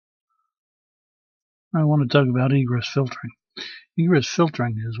I want to talk about egress filtering. Egress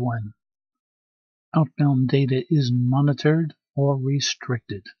filtering is when outbound data is monitored or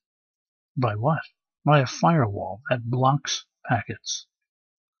restricted. By what? By a firewall that blocks packets.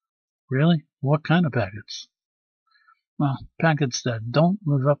 Really? What kind of packets? Well, packets that don't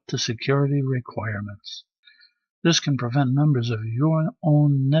live up to security requirements. This can prevent members of your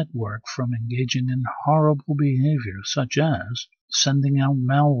own network from engaging in horrible behavior, such as sending out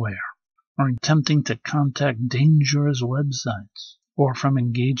malware, or attempting to contact dangerous websites, or from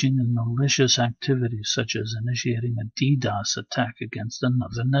engaging in malicious activities such as initiating a DDoS attack against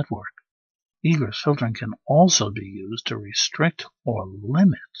another network. Egress filtering can also be used to restrict or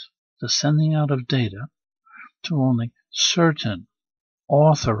limit the sending out of data to only certain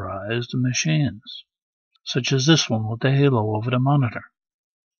authorized machines, such as this one with the halo over the monitor.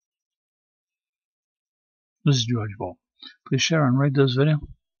 This is George Boole. Please share and rate this video,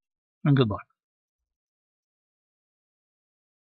 and good luck.